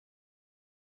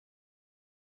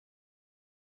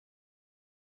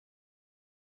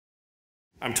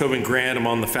I'm Tobin Grant. I'm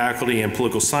on the faculty in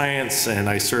political science, and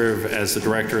I serve as the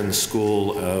director in the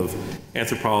School of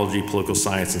Anthropology, Political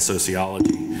Science, and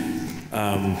Sociology.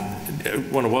 I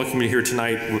want to welcome you here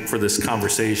tonight for this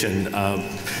conversation.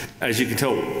 As you can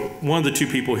tell, one of the two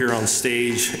people here on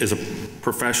stage is a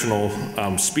professional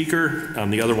speaker.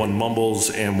 The other one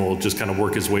mumbles and will just kind of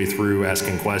work his way through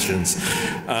asking questions.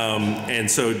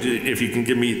 And so if you can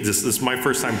give me, this is my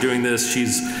first time doing this.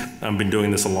 She's been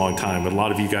doing this a long time, but a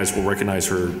lot of you guys will recognize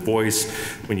her voice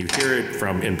when you hear it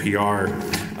from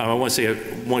NPR. I want to say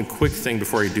one quick thing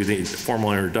before I do the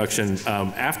formal introduction.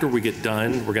 After we get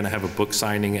done, we're going to have a book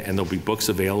signing, and there'll be books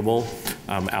available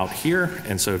out here.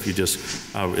 And so if you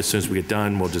just, as soon as we get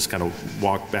done, we'll just kind of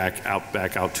walk back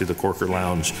out to the Corker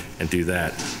Lounge and do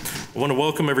that. I want to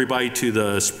welcome everybody to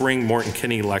the Spring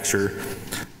Morton-Kenney Lecture.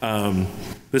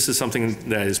 This is something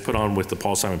that is put on with the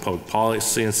Paul Simon Public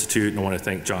Policy Institute, and I want to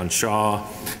thank John Shaw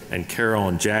and Carol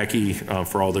and Jackie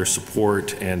for all their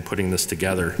support and putting this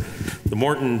together. The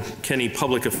Morton-Kenney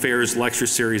Public Affairs Lecture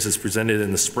Series is presented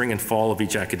in the spring and fall of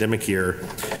each academic year.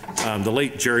 The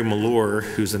late Jerry Malure,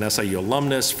 who's an SIU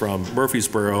alumnus from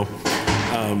Murfreesboro,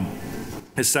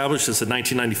 established this in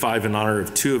 1995 in honor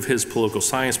of two of his political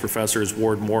science professors,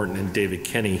 Ward Morton and David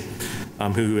Kenney,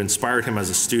 who inspired him as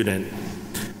a student.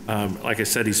 Like I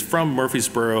said, he's from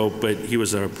Murfreesboro, but he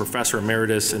was a professor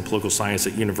emeritus in political science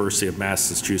at University of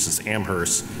Massachusetts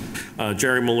Amherst.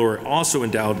 Jerry Malure also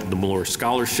endowed the Malure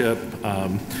Scholarship,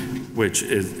 which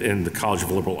is in the College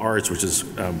of Liberal Arts, which is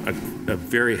a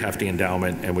very hefty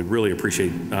endowment, and we really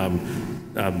appreciate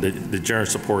the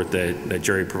generous support that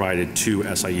Jerry provided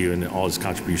to SIU and all his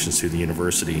contributions to the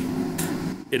university.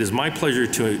 It is my pleasure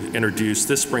to introduce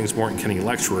this spring's Morton-Kenney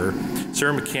lecturer.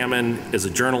 Sarah McCammon is a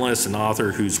journalist and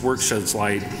author whose work sheds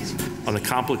light on the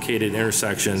complicated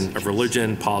intersection of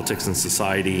religion, politics, and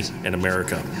society in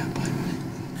America.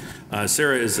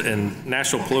 Sarah is a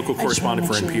national political correspondent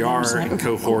for NPR and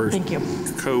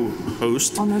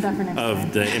co-host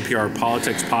of the NPR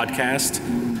Politics podcast.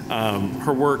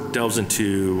 Her work delves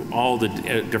into all the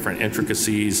different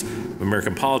intricacies of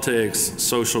American politics,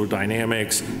 social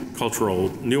dynamics, cultural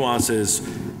nuances,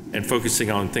 and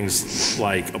focusing on things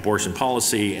like abortion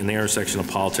policy and the intersection of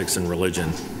politics and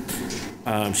religion.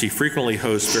 She frequently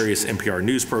hosts various NPR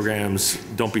news programs.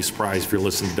 Don't be surprised if you're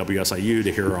listening to WSIU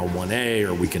to hear her on 1A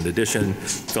or Weekend Edition,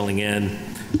 filling in.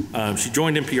 She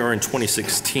joined NPR in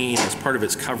 2016 as part of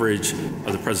its coverage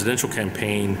of the presidential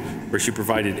campaign, where she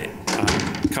provided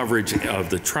coverage of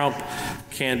the Trump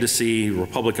candidacy,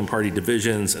 Republican Party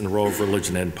divisions, and the role of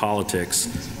religion in politics.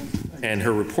 And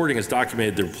her reporting has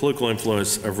documented the political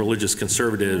influence of religious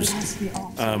conservatives,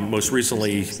 most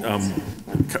recently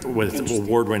with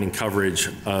award-winning coverage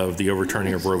of the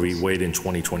overturning of Roe v. Wade in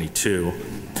 2022.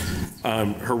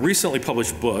 Her recently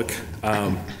published book,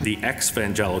 The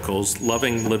Exvangelicals,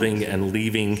 Loving, Living, and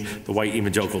Leaving the White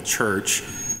Evangelical Church,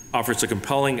 offers a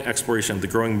compelling exploration of the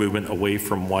growing movement away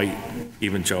from white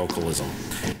evangelicalism.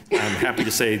 I'm happy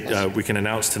to say we can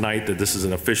announce tonight that this is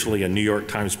officially a New York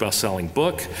Times best-selling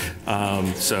book.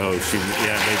 So she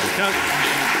made the cut.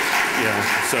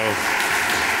 So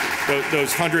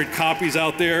those 100 copies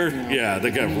out there,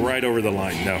 they got right over the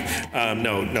line.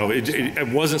 It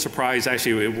wasn't surprised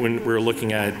actually when we were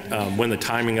looking at when the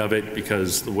timing of it,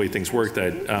 because the way things work,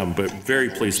 but very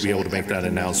pleased to be able to make that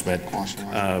announcement.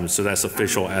 So that's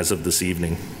official as of this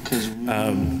evening.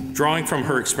 Drawing from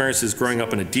her experiences growing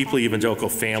up in a deeply evangelical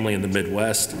family in the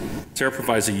Midwest, Sarah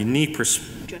provides a unique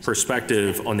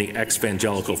perspective on the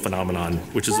Exvangelical phenomenon,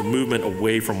 which is a movement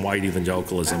away from white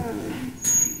evangelicalism.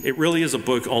 It really is a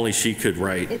book only she could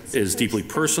write. It is deeply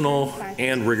personal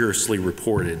and rigorously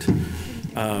reported.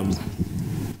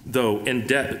 Though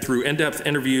through in-depth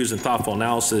interviews and thoughtful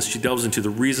analysis, she delves into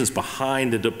the reasons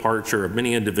behind the departure of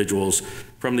many individuals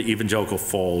from the evangelical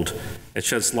fold and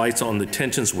sheds lights on the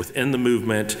tensions within the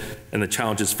movement and the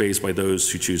challenges faced by those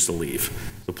who choose to leave.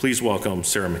 So please welcome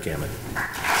Sarah McCammon.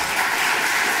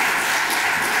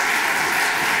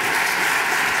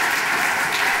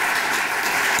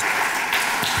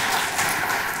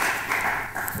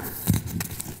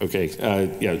 Okay,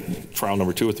 trial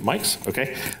number 2 with the mics,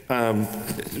 okay.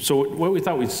 So what we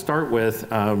thought we'd start with,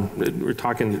 we're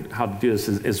talking how to do this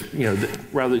is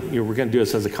we're gonna do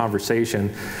this as a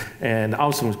conversation, and I'll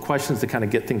have some questions to kind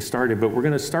of get things started, but we're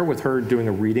gonna start with her doing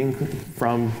a reading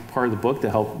from part of the book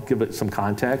to help give it some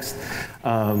context,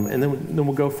 and then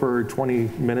we'll go for 20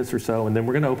 minutes or so, and then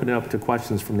we're gonna open it up to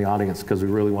questions from the audience, because we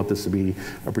really want this to be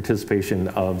a participation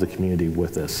of the community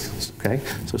with this, okay?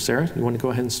 So Sarah, you wanna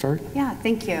go ahead and start? Yeah,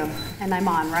 thank you. And I'm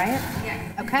on, right? Yeah.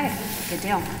 Okay, good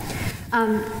deal.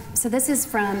 So this is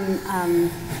from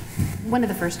one of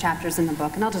the first chapters in the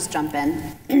book, and I'll just jump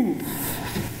in.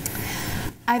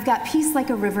 I've got peace like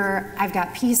a river, I've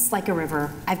got peace like a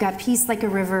river, I've got peace like a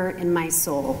river in my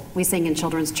soul, we sing in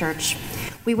children's church.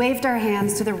 We waved our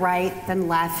hands to the right, then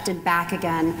left, and back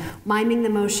again, miming the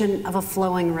motion of a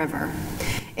flowing river.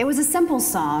 It was a simple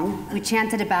song. We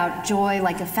chanted about joy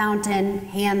like a fountain,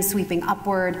 hands sweeping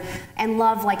upward, and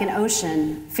love like an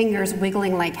ocean, fingers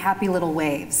wiggling like happy little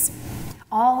waves.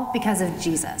 All because of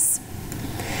Jesus.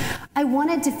 I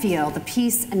wanted to feel the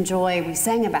peace and joy we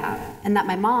sang about and that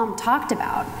my mom talked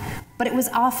about, but it was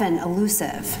often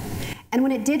elusive. And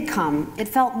when it did come, it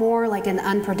felt more like an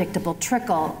unpredictable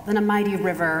trickle than a mighty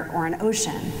river or an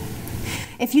ocean.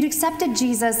 If you'd accepted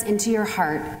Jesus into your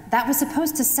heart, that was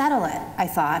supposed to settle it, I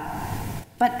thought.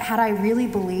 But had I really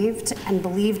believed and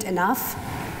believed enough?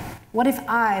 What if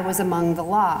I was among the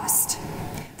lost?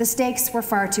 The stakes were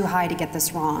far too high to get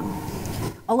this wrong.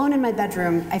 Alone in my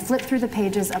bedroom, I flipped through the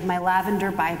pages of my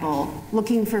lavender Bible,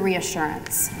 looking for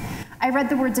reassurance. I read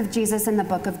the words of Jesus in the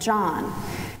book of John.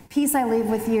 Peace I leave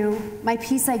with you, my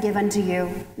peace I give unto you.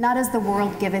 Not as the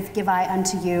world giveth, give I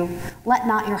unto you. Let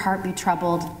not your heart be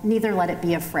troubled, neither let it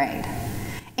be afraid.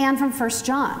 And from 1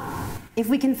 John, if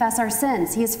we confess our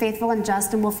sins, he is faithful and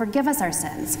just and will forgive us our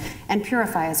sins and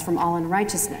purify us from all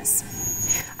unrighteousness.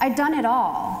 I'd done it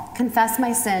all, confess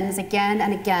my sins again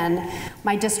and again,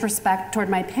 my disrespect toward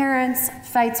my parents,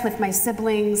 fights with my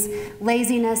siblings,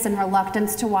 laziness and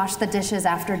reluctance to wash the dishes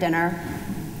after dinner.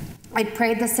 I'd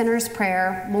prayed the sinner's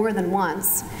prayer more than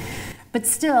once, but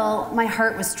still my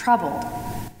heart was troubled.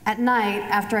 At night,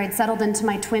 after I'd settled into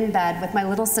my twin bed with my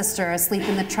little sister asleep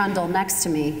in the trundle next to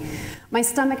me, my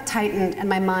stomach tightened and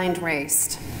my mind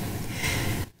raced.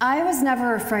 I was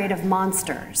never afraid of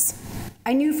monsters.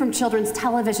 I knew from children's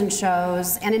television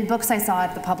shows and in books I saw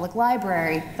at the public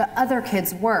library that other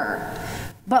kids were.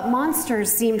 But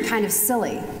monsters seemed kind of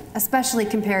silly, especially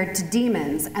compared to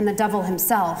demons and the devil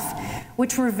himself,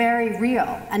 which were very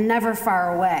real and never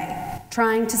far away,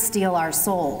 trying to steal our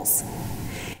souls.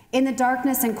 In the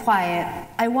darkness and quiet,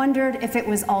 I wondered if it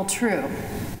was all true,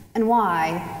 and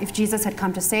why, if Jesus had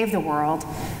come to save the world,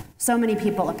 so many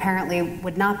people apparently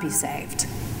would not be saved.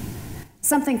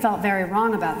 Something felt very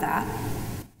wrong about that.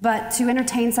 But to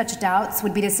entertain such doubts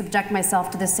would be to subject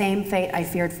myself to the same fate I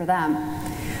feared for them.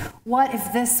 What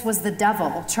if this was the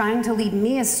devil trying to lead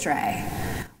me astray?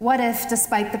 What if,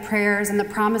 despite the prayers and the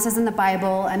promises in the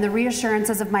Bible and the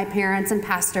reassurances of my parents and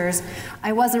pastors,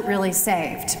 I wasn't really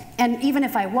saved? And even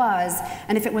if I was,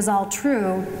 and if it was all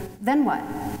true, then what?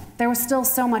 There was still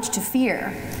so much to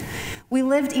fear. We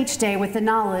lived each day with the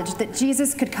knowledge that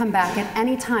Jesus could come back at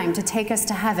any time to take us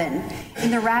to heaven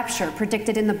in the rapture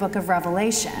predicted in the book of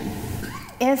Revelation.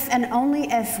 If and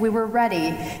only if we were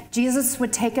ready, Jesus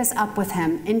would take us up with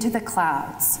him into the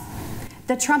clouds.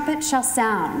 The trumpet shall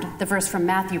sound, the verse from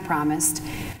Matthew promised,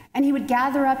 and he would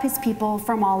gather up his people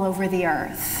from all over the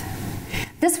earth.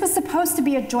 This was supposed to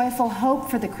be a joyful hope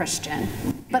for the Christian,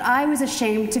 but I was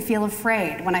ashamed to feel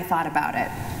afraid when I thought about it.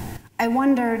 I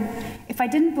wondered, if I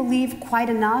didn't believe quite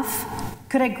enough,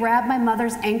 could I grab my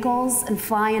mother's ankles and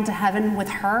fly into heaven with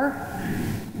her?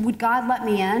 Would God let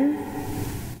me in?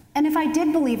 And if I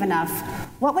did believe enough,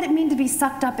 what would it mean to be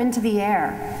sucked up into the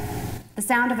air? The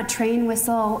sound of a train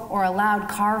whistle or a loud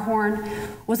car horn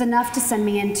was enough to send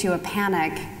me into a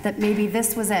panic that maybe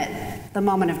this was it, the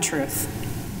moment of truth.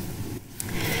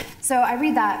 So I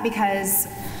read that because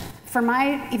for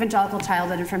my evangelical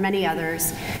childhood and for many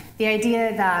others, the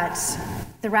idea that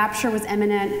the rapture was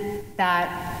imminent,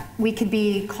 that we could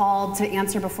be called to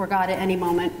answer before God at any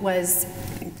moment was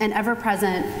an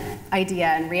ever-present idea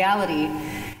and reality.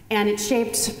 And it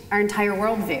shaped our entire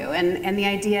worldview. And the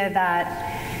idea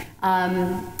that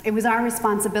it was our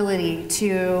responsibility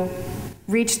to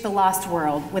reach the lost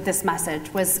world with this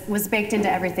message was baked into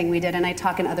everything we did. And I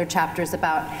talk in other chapters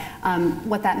about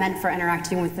what that meant for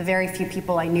interacting with the very few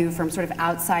people I knew from sort of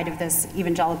outside of this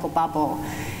evangelical bubble.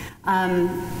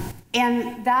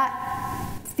 And that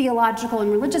theological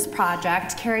and religious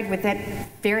project carried with it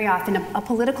very often a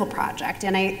political project.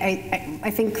 And I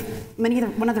think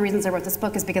one of the reasons I wrote this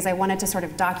book is because I wanted to sort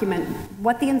of document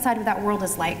what the inside of that world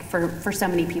is like for so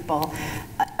many people,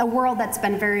 a world that's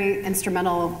been very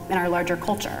instrumental in our larger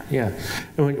culture. Yeah,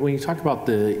 and when you talk about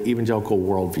the evangelical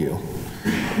worldview,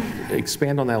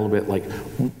 expand on that a little bit. Like,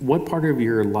 what part of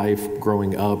your life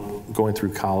growing up, going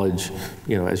through college,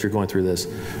 as you're going through this,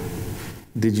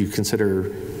 did you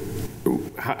consider,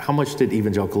 how much did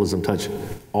evangelicalism touch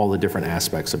all the different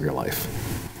aspects of your life?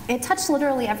 It touched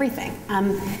literally everything.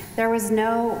 There was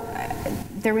no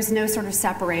sort of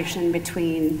separation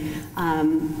between our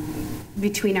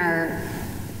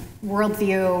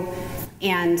worldview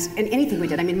and anything we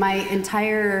did. I mean, my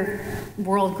entire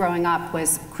world growing up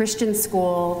was Christian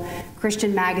school,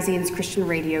 Christian magazines, Christian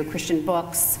radio, Christian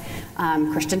books,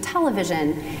 Christian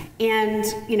television, and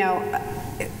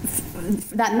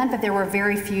that meant that there were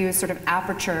very few sort of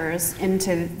apertures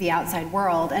into the outside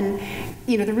world. And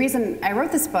the reason I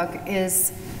wrote this book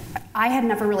is I had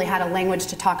never really had a language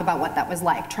to talk about what that was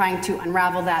like, trying to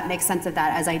unravel that, make sense of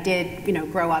that as I did,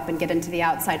 grow up and get into the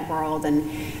outside world and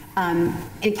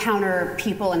encounter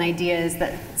people and ideas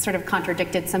that sort of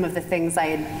contradicted some of the things I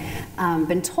had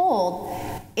been told.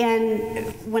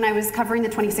 And when I was covering the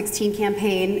 2016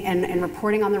 campaign and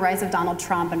reporting on the rise of Donald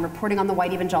Trump and reporting on the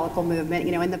white evangelical movement,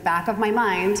 in the back of my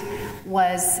mind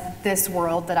was this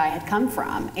world that I had come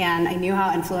from. And I knew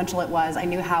how influential it was. I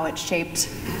knew how it shaped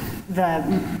the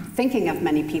thinking of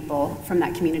many people from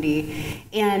that community.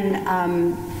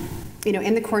 And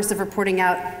in the course of reporting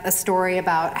out a story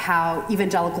about how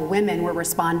evangelical women were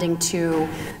responding to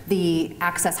the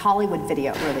Access Hollywood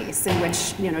video release, in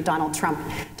which Donald Trump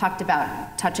talked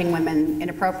about touching women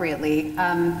inappropriately,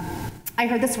 I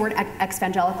heard this word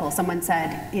exvangelical. Someone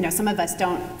said, some of us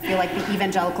don't feel like the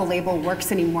evangelical label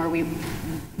works anymore.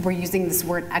 We're using this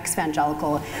word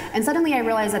exvangelical. And suddenly I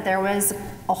realized that there was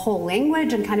a whole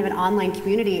language and kind of an online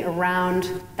community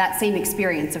around that same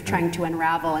experience of trying to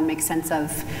unravel and make sense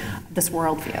of this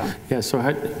worldview. Yeah, so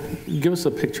give us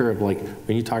a picture of when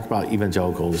you talk about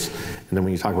evangelicals and then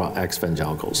when you talk about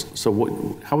exvangelicals.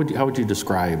 So how would you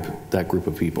describe that group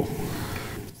of people?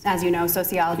 As you know,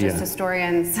 sociologists,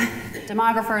 historians,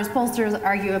 demographers, pollsters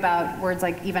argue about words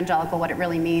like evangelical, what it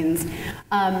really means.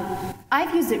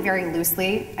 I've used it very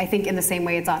loosely, I think in the same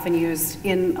way it's often used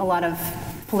in a lot of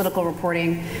political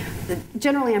reporting.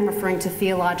 Generally, I'm referring to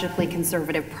theologically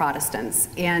conservative Protestants.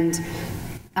 And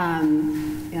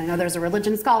I know there's a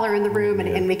religion scholar in the room,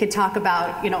 and we could talk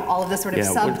about all of this sort of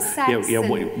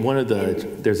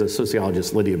subsects. There's a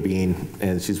sociologist, Lydia Bean,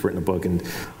 and she's written a book, and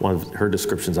one of her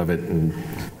descriptions of it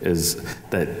is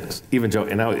that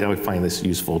and I would find this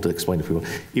useful to explain to people.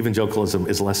 Evangelicalism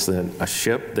is less than a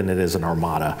ship than it is an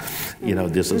armada.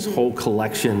 There's this whole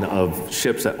collection of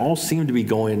ships that all seem to be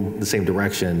going the same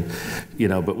direction.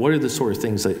 But what are the sort of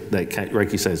things that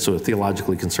like you said, sort of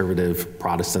theologically conservative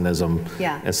Protestantism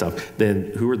and stuff?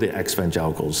 Then who are the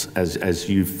exvangelicals as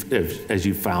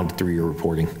you've found through your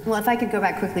reporting? Well, if I could go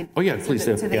back quickly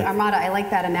to the Armada, I like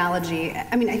that analogy.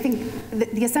 I mean, I think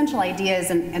the essential idea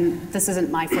is, and this isn't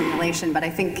my formulation, but I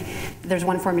think there's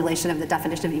one formulation of the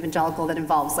definition of evangelical that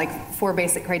involves 4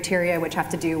 basic criteria, which have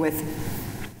to do with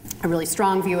a really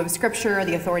strong view of Scripture,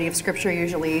 the authority of Scripture,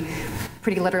 usually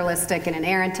pretty literalistic and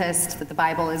inerrantist, that the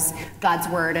Bible is God's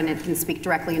word and it can speak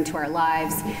directly into our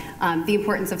lives. The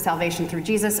importance of salvation through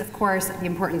Jesus, of course, the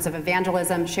importance of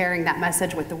evangelism, sharing that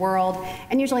message with the world,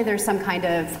 and usually there's some kind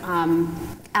of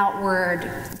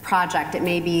outward project. It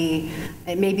may be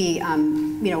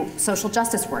social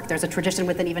justice work. There's a tradition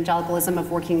within evangelicalism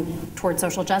of working towards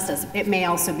social justice. It may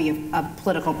also be a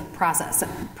political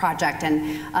project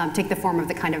and take the form of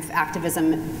the kind of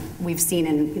activism we've seen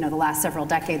in the last several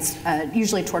decades,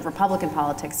 usually toward Republican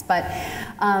politics. But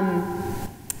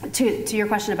to your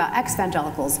question about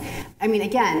exvangelicals, I mean,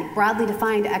 again, broadly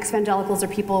defined, exvangelicals are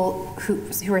people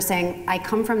who are saying, I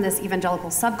come from this evangelical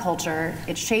subculture,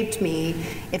 it shaped me,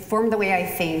 it formed the way I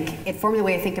think, it formed the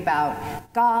way I think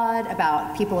about God,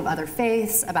 about people of other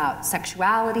faiths, about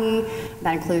sexuality.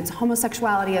 That includes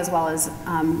homosexuality as well as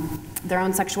their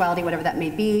own sexuality, whatever that may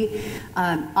be.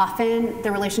 Often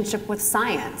their relationship with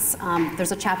science.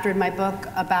 There's a chapter in my book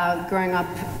about growing up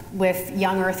with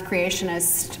young earth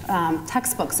creationist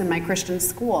textbooks in my Christian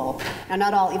school. Now,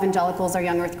 not all evangelicals are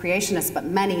young earth creationists, but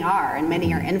many are, and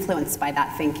many are influenced by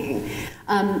that thinking.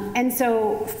 And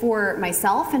so for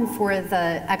myself and for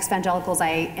the exvangelicals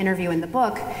I interview in the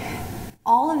book,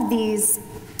 all of these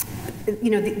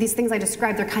these things I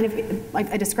described, they're kind of,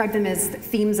 I describe them as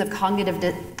themes of cognitive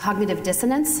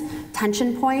dissonance,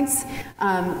 tension points,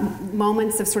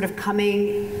 moments of sort of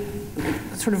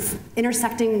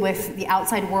intersecting with the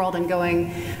outside world and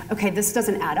going, okay, this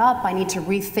doesn't add up. I need to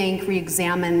rethink,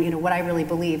 re-examine, what I really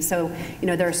believe. So,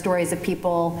 there are stories of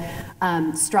people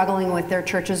struggling with their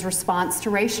church's response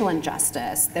to racial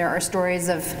injustice. There are stories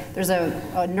there's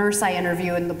a nurse I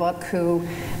interview in the book who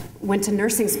went to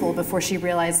nursing school before she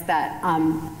realized that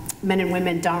men and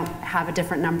women don't have a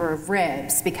different number of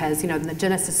ribs because, in the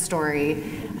Genesis story,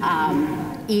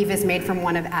 Eve is made from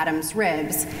one of Adam's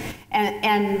ribs.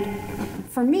 And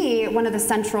for me, one of the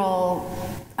central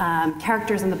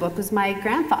characters in the book was my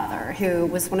grandfather, who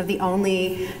was one of the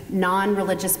only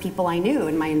non-religious people I knew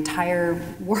in my entire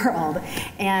world.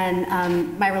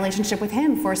 And my relationship with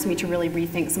him forced me to really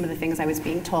rethink some of the things I was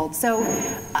being told. So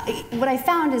what I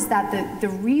found is that the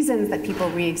reasons that people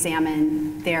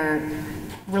re-examine their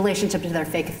relationship to their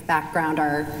faith background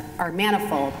are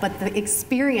manifold, but the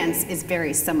experience is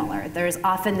very similar. There's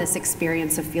often this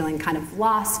experience of feeling kind of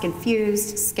lost,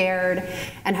 confused, scared,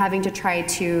 and having to try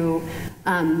to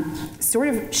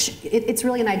it's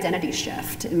really an identity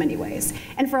shift in many ways.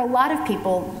 And for a lot of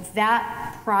people,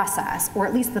 that process, or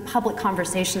at least the public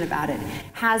conversation about it,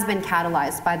 has been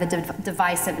catalyzed by the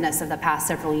divisiveness of the past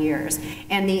several years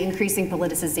and the increasing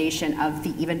politicization of the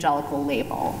evangelical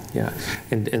label. Yeah,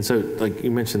 and so like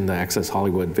you mentioned the Access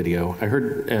Hollywood video. I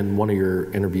heard in one of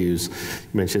your interviews,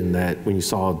 you mentioned that when you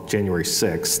saw January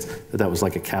 6th, that was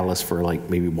like a catalyst for like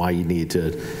maybe why you need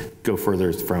to go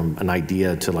further from an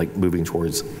idea to like moving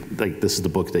towards like this is the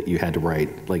book that you had to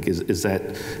write. Like is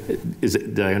it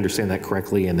did I understand that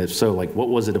correctly? And if so, like what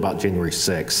was it about January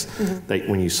 6th that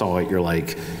when you saw it you're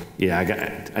like,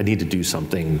 yeah, I need to do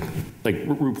something like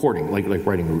reporting, like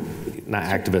writing, not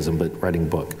activism but writing a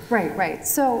book. Right.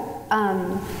 So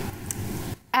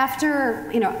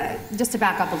after, just to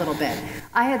back up a little bit,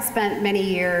 I had spent many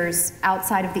years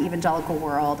outside of the evangelical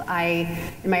world.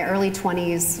 In my early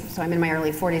 20s, so I'm in my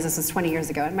early 40s, this was 20 years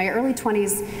ago. In my early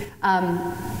 20s,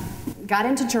 got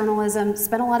into journalism,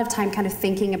 spent a lot of time kind of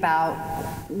thinking about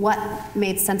what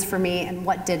made sense for me and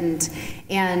what didn't.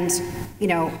 And,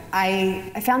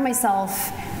 I found myself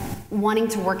wanting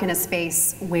to work in a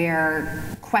space where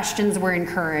questions were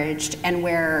encouraged and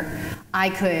where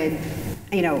I could,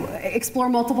 explore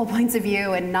multiple points of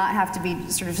view and not have to be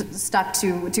sort of stuck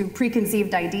to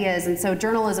preconceived ideas. And so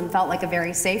journalism felt like a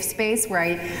very safe space where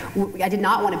I did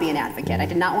not want to be an advocate. I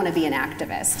did not want to be an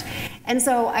activist. And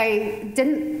so I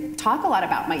didn't talk a lot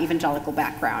about my evangelical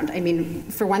background. I mean,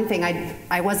 for one thing,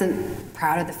 I wasn't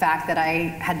proud of the fact that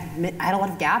I had a lot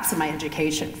of gaps in my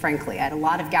education, frankly. I had a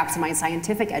lot of gaps in my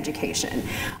scientific education.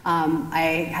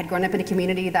 I had grown up in a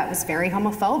community that was very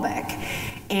homophobic.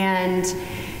 And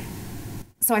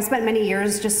so I spent many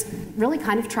years just really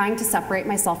kind of trying to separate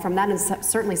myself from that and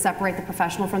certainly separate the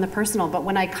professional from the personal. But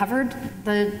when I covered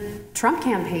the Trump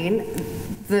campaign,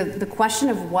 the question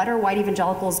of what are white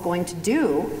evangelicals going to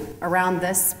do around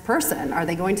this person, are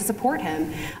they going to support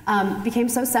him, became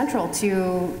so central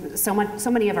to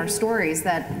so many of our stories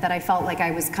that I felt like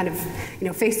I was kind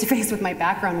of face to face with my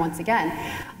background once again.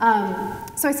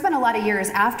 So I spent a lot of years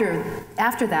after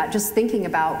that just thinking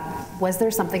about, was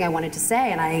there something I wanted to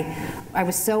say? And I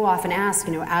was so often asked,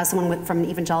 as someone from an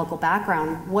evangelical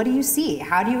background, what do you see?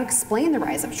 How do you explain the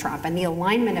rise of Trump and the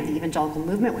alignment of the evangelical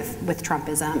movement with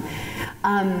Trumpism?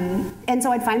 And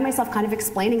so I'd find myself kind of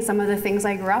explaining some of the things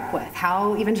I grew up with,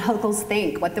 how evangelicals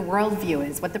think, what the worldview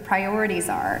is, what the priorities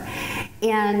are.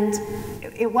 And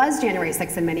it was January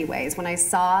 6th in many ways when I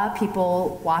saw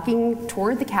people walking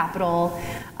toward the Capitol,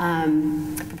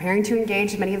 preparing to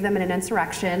engage, many of them in an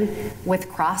insurrection, with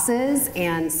crosses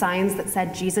and signs that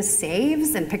said Jesus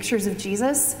saves and pictures of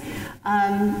Jesus.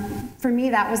 For me,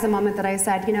 that was the moment that I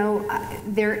said,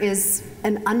 there is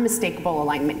an unmistakable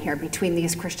alignment here between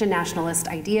these Christian nationalist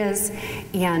ideas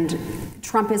and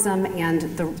Trumpism and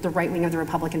the right wing of the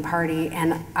Republican Party.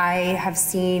 And I have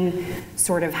seen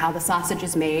sort of how the sausage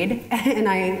is made, and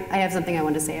I have something I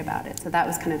want to say about it. So that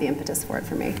was kind of the impetus for it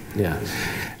for me. Yeah.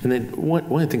 And then one of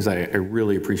the things I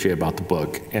really appreciate about the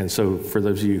book, and so for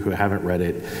those of you who haven't read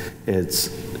it, it's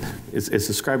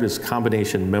described as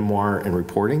combination memoir and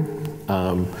reporting.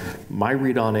 My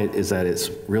read on it is that it's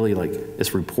really like,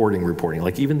 it's reporting.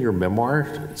 Like even your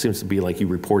memoir seems to be like you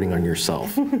reporting on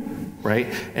yourself, right?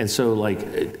 And so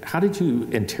like, how did you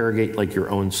interrogate like your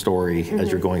own story as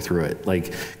you're going through it?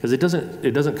 Like, because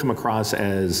it doesn't come across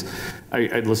as,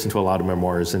 I listen to a lot of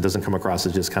memoirs and it doesn't come across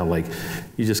as just kind of like,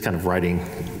 you just kind of writing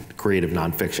creative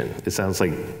nonfiction. It sounds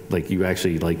like you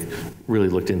actually like really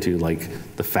looked into like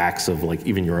the facts of like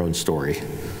even your own story.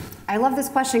 I love this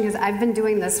question because I've been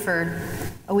doing this for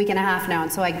a week and a half now,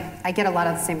 and so I get a lot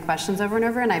of the same questions over and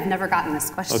over, and I've never gotten this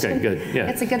question. Okay, good. Yeah,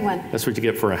 it's a good one. That's what you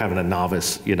get for having a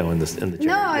novice, in the chair.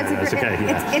 No, it's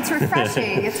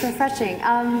refreshing. It's refreshing.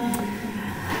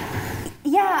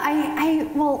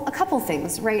 Well, a couple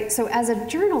things, right? So as a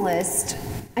journalist,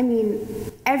 I mean,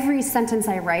 every sentence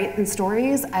I write in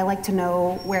stories, I like to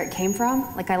know where it came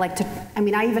from. Like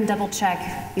I even double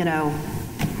check,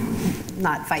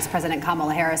 not Vice President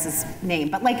Kamala Harris's name,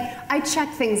 but like I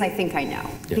check things I think I know,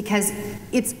 because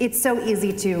it's so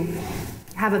easy to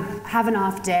have an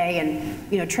off day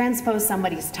and transpose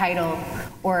somebody's title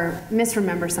or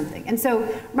misremember something. And so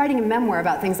writing a memoir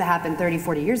about things that happened 30,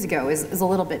 40 years ago is a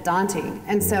little bit daunting.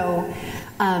 And so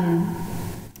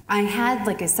I had,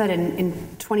 like I said, in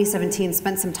 2017,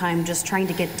 spent some time just trying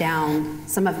to get down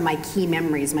some of my key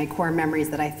memories, my core memories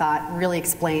that I thought really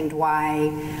explained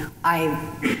why I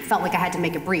felt like I had to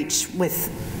make a breach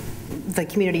with the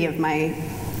community of my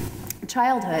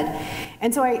childhood.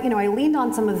 And so I leaned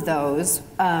on some of those,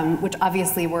 which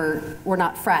obviously were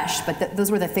not fresh, but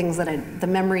those were the things the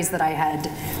memories that I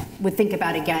would think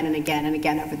about again and again and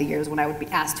again over the years when I would be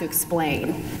asked to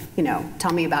explain,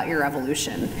 tell me about your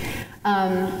evolution.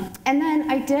 And then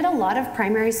I did a lot of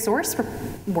primary source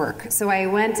work. So I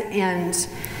went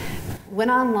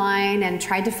online and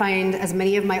tried to find as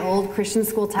many of my old Christian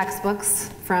school textbooks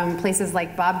from places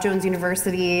like Bob Jones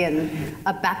University and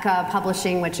Abeka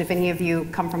Publishing, which if any of you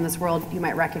come from this world, you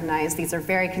might recognize. These are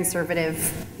very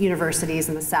conservative universities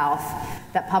in the South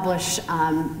that publish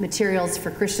materials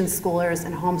for Christian schoolers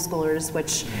and homeschoolers,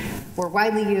 which were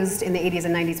widely used in the 80s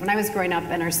and 90s when I was growing up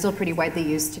and are still pretty widely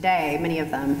used today, many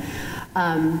of them.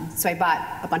 So I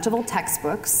bought a bunch of old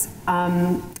textbooks.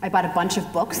 I bought a bunch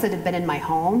of books that had been in my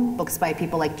home, books by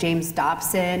people like James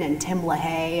Dobson and Tim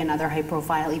LaHaye and other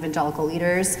high-profile evangelical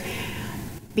leaders,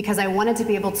 because I wanted to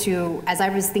be able to, as I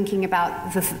was thinking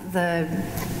about the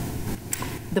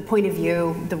point of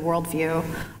view, the worldview,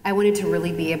 I wanted to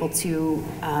really be able to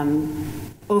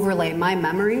overlay my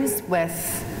memories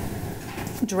with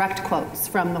direct quotes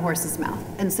from the horse's mouth.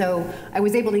 And so I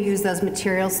was able to use those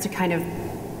materials to kind of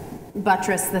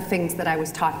buttress the things that I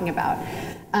was talking about.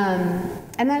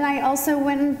 And then I also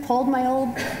went and pulled my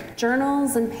old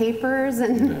journals and papers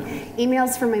and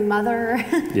emails from my mother.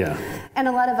 Yeah. And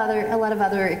a lot of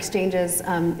other exchanges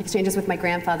with my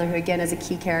grandfather, who again is a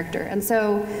key character. And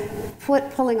so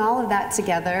pulling all of that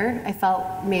together, I felt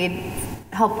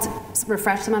helped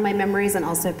refresh some of my memories and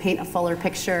also paint a fuller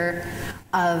picture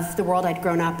of the world I'd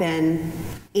grown up in.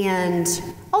 And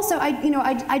also, I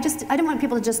didn't want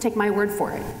people to just take my word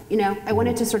for it. I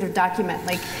wanted to sort of document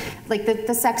like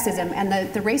the sexism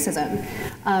and the racism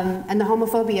and the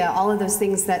homophobia, all of those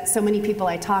things that so many people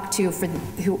I talk to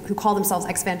who call themselves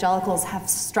Exvangelicals have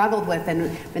struggled with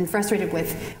and been frustrated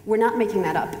with. We're not making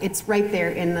that up. It's right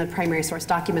there in the primary source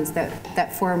documents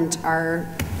that formed our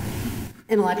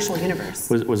intellectual universe.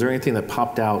 Was there anything that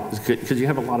popped out? Because you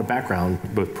have a lot of background,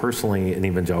 both personally in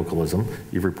evangelicalism.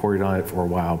 You've reported on it for a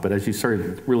while, but as you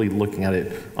started really looking at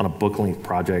it on a book-length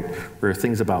project, were there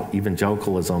things about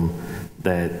evangelicalism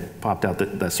that popped out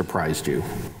that surprised you?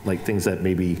 Like things that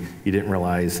maybe you didn't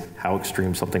realize how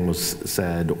extreme something was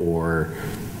said, or...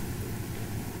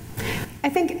 I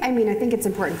think it's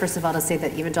important, first of all, to say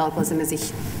that evangelicalism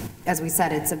is as we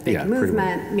said, it's a big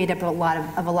movement made up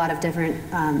of a lot of different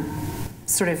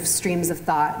sort of streams of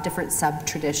thought, different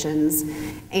sub-traditions,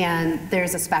 and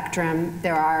there's a spectrum.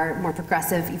 There are more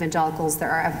progressive evangelicals, there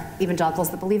are evangelicals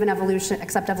that believe in evolution,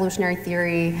 accept evolutionary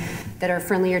theory, that are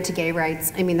friendlier to gay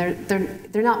rights. I mean,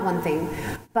 they're not one thing,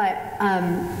 but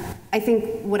I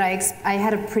think I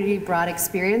had a pretty broad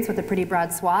experience with a pretty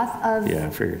broad swath of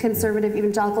conservative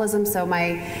evangelicalism. So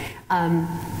my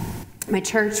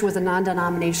church was a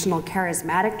non-denominational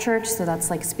charismatic church, so that's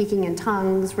like speaking in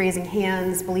tongues, raising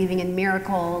hands, believing in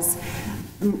miracles,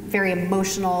 very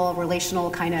emotional,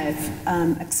 relational kind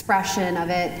of expression of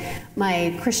it.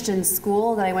 My Christian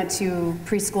school that I went to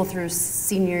preschool through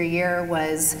senior year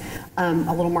was a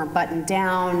little more buttoned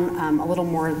down, a little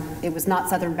more, it was not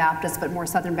Southern Baptist, but more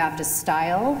Southern Baptist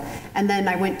style. And then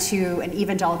I went to an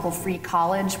evangelical free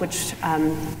college, which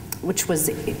was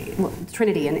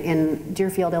Trinity in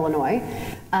Deerfield, Illinois,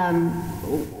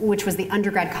 which was the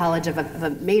undergrad college of a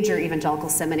major evangelical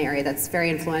seminary that's very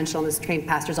influential and has trained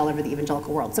pastors all over the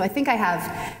evangelical world. So I think I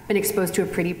have been exposed to a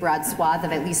pretty broad swath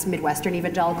of at least Midwestern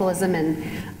evangelicalism, and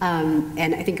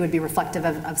I think it would be reflective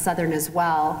of Southern as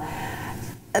well.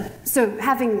 So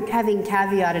having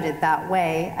caveated it that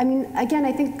way, I mean, again,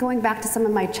 I think going back to some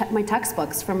of my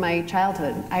textbooks from my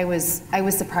childhood, I was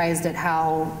surprised at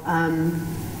how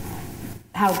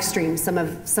extreme some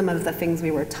of the things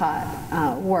we were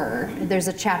taught were. There's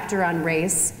a chapter on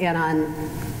race and on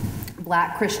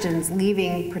Black Christians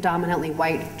leaving predominantly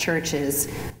white churches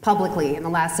publicly in the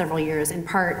last several years, in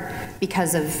part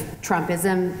because of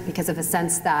Trumpism, because of a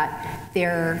sense that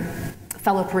their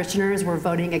fellow parishioners were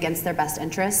voting against their best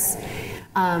interests.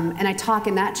 And I talk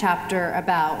in that chapter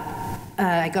about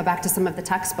I go back to some of the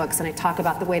textbooks and I talk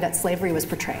about the way that slavery was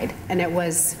portrayed, and it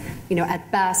was,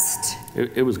 at best,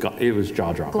 it was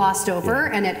jaw-dropping, glossed over,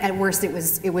 and at worst, it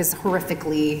was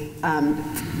horrifically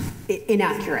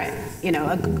inaccurate.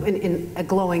 A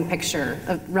glowing picture,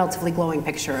 a relatively glowing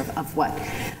picture of what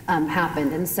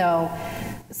happened, and so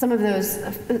some of those,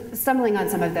 stumbling on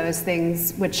some of those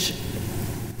things, which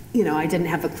I didn't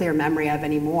have a clear memory of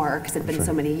anymore because it'd been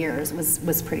so many years,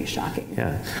 was pretty shocking.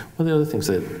 Yeah. One of the other things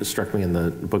that struck me in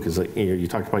the book is that you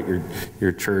talked about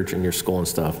your church and your school and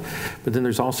stuff, but then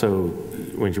there's also,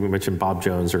 when you mentioned Bob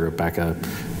Jones or Rebecca,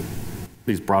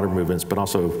 these broader movements, but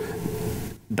also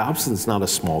Dobson's not a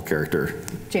small character.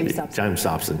 James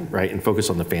Dobson, right? And focus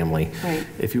on the family. Right.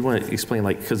 If you want to explain,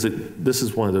 because this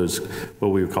is one of those,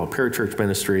 what we would call parachurch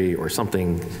ministry or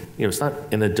something, it's not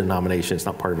in a denomination, it's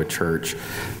not part of a church,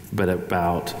 but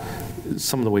about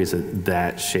some of the ways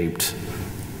that shaped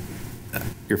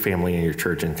your family and your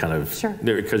church and kind of, sure.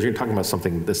 Because you're talking about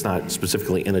something that's not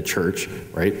specifically in a church,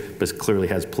 right? But clearly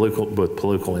has both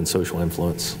political and social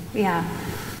influence. Yeah.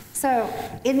 So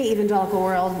in the evangelical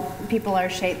world, people are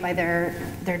shaped by their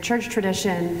church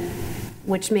tradition,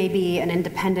 which may be an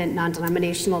independent,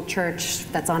 non-denominational church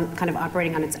that's kind of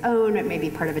operating on its own. It may be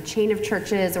part of a chain of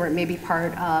churches, or it may be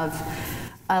part of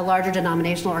a larger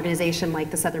denominational organization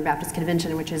like the Southern Baptist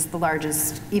Convention, which is the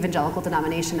largest evangelical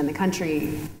denomination in the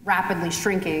country, rapidly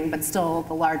shrinking, but still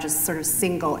the largest sort of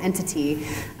single entity.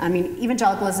 I mean,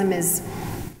 evangelicalism is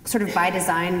sort of by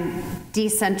design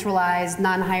decentralized,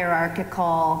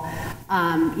 non-hierarchical,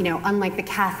 unlike the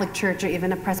Catholic Church or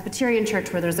even a Presbyterian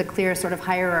church where there's a clear sort of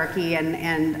hierarchy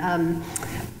and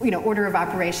order of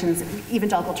operations.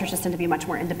 Evangelical churches tend to be much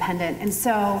more independent. And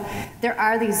so there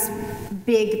are these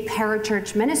big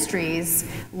parachurch ministries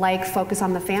like Focus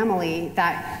on the Family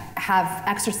that have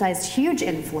exercised huge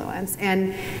influence.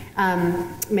 And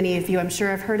many of you, I'm sure,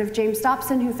 have heard of James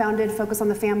Dobson, who founded Focus on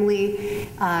the Family.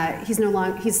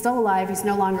 He's still alive. He's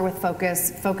no longer with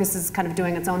Focus. Focus is kind of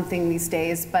doing its own thing these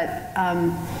days. But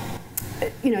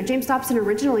James Dobson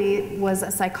originally was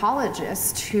a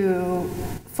psychologist who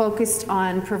focused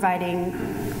on providing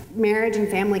marriage and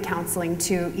family counseling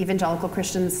to evangelical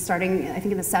Christians starting, I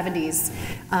think, in the 70s.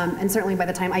 And certainly by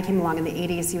the time I came along in the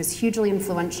 80s, he was hugely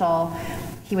influential.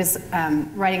 He was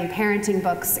writing parenting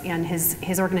books, and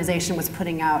his organization was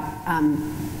putting out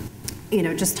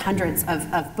just hundreds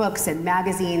of books and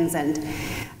magazines and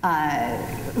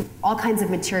all kinds of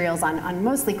materials on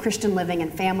mostly Christian living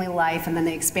and family life, and then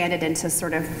they expanded into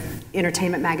sort of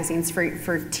entertainment magazines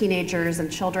for teenagers and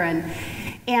children.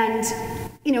 And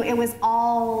it was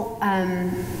all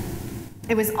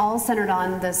centered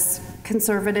on this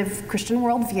conservative Christian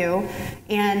worldview.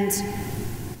 And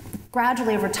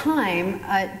gradually over time,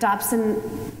 Dobson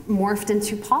morphed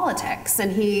into politics,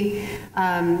 and he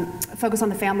focused on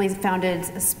the family, founded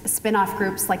spin-off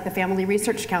groups like the Family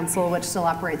Research Council, which still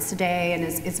operates today and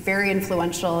is very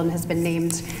influential and has been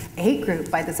named a hate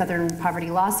group by the Southern Poverty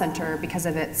Law Center because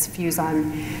of its views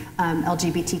on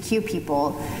LGBTQ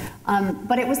people.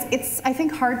 But it's I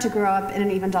think hard to grow up in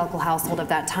an evangelical household of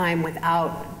that time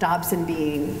without Dobson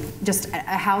being just a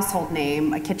household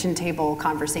name, a kitchen table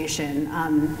conversation.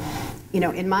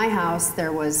 In my house,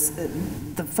 there was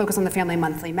the Focus on the Family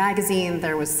monthly magazine.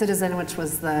 There was Citizen, which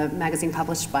was the magazine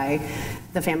published by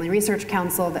the Family Research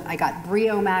Council. I got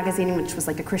Brio magazine, which was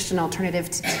like a Christian alternative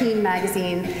to teen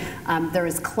magazine. There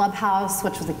was Clubhouse,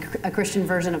 which was a Christian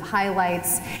version of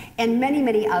Highlights, and many,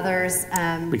 many others.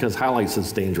 Because Highlights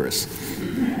is dangerous.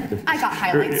 I got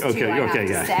Highlights too, I have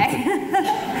to say.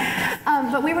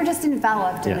 But we were just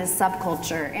enveloped in this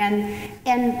subculture.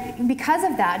 And because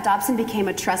of that, Dobson became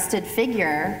a trusted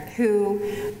figure who,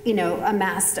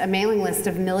 amassed a mailing list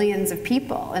of millions of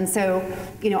people. And so,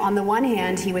 on the one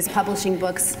hand, he was publishing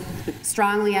books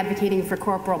strongly advocating for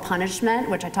corporal punishment,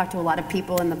 which I talked to a lot of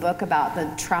people in the book about the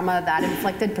trauma that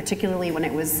inflicted, particularly when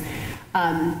it was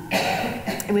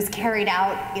carried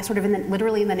out sort of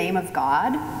literally in the name of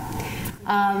God.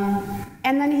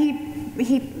 And then he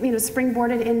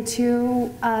springboarded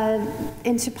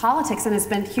into politics and has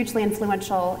been hugely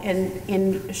influential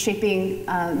in shaping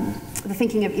the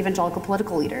thinking of evangelical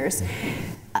political leaders.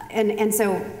 And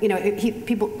so,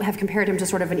 people have compared him to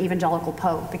sort of an evangelical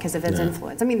pope because of his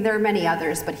influence. I mean, there are many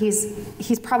others, but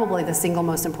he's probably the single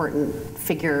most important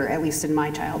figure, at least in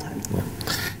my childhood.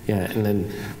 Yeah, and then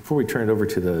before we turn it over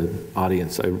to the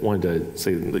audience, I wanted to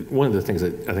say one of the things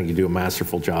that I think you do a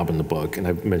masterful job in the book, and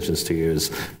I've mentioned this to you,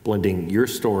 is blending your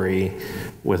story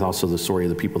with also the story of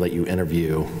the people that you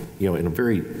interview, in a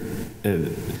very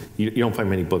you don't find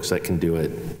many books that can do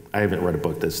it. I haven't read a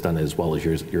book that's done it as well as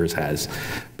yours has.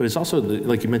 But it's also,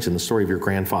 like you mentioned, the story of your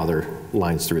grandfather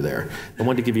lines through there. I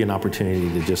wanted to give you an opportunity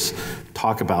to just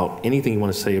talk about anything you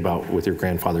want to say about with your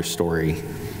grandfather's story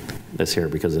that's here,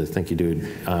 because I think you do,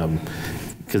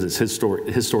 because it's his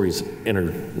story. His story's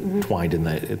intertwined in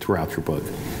that throughout your book.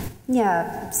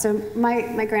 Yeah. So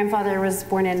my grandfather was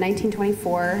born in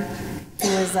 1924. He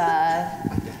was a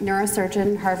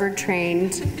neurosurgeon, Harvard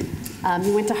trained.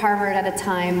 He went to Harvard at a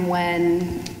time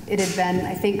when it had been,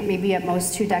 I think, maybe at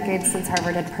most 2 decades since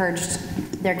Harvard had purged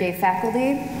their gay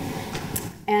faculty.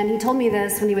 And he told me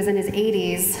this when he was in his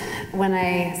 80s, when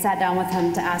I sat down with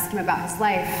him to ask him about his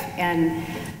life and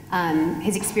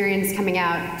his experience coming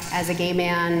out as a gay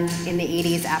man in the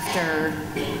 80s after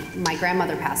my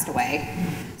grandmother passed away.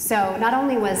 So not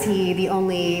only was he the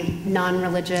only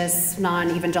non-religious,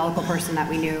 non-evangelical person that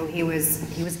we knew, he was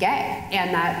gay,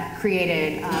 and that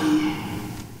created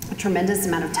a tremendous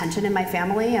amount of tension in my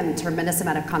family and a tremendous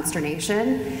amount of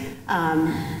consternation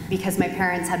because my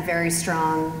parents had very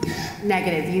strong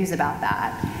negative views about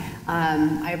that.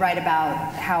 I write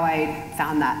about how I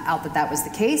found out that was the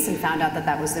case and found out that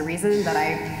that was the reason that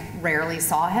I rarely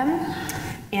saw him.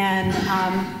 And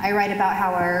I write about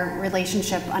how our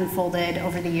relationship unfolded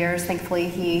over the years. Thankfully,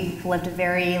 he lived a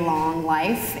very long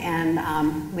life,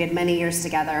 and we had many years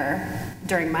together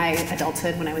during my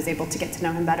adulthood when I was able to get to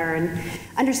know him better and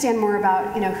understand more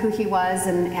about who he was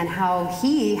and how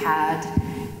he had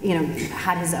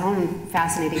had his own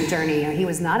fascinating journey. He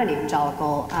was not an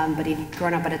evangelical, but he'd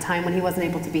grown up at a time when he wasn't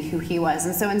able to be who he was.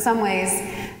 And so in some ways,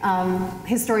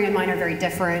 his story and mine are very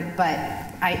different, but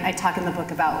I talk in the book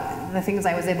about the things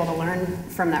I was able to learn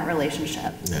from that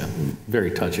relationship. Yeah, very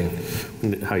touching.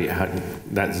 How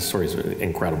that story is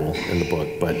incredible in the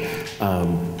book. But I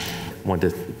wanted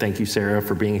to thank you, Sarah,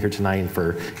 for being here tonight and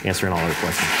for answering all our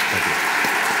questions. Thank you.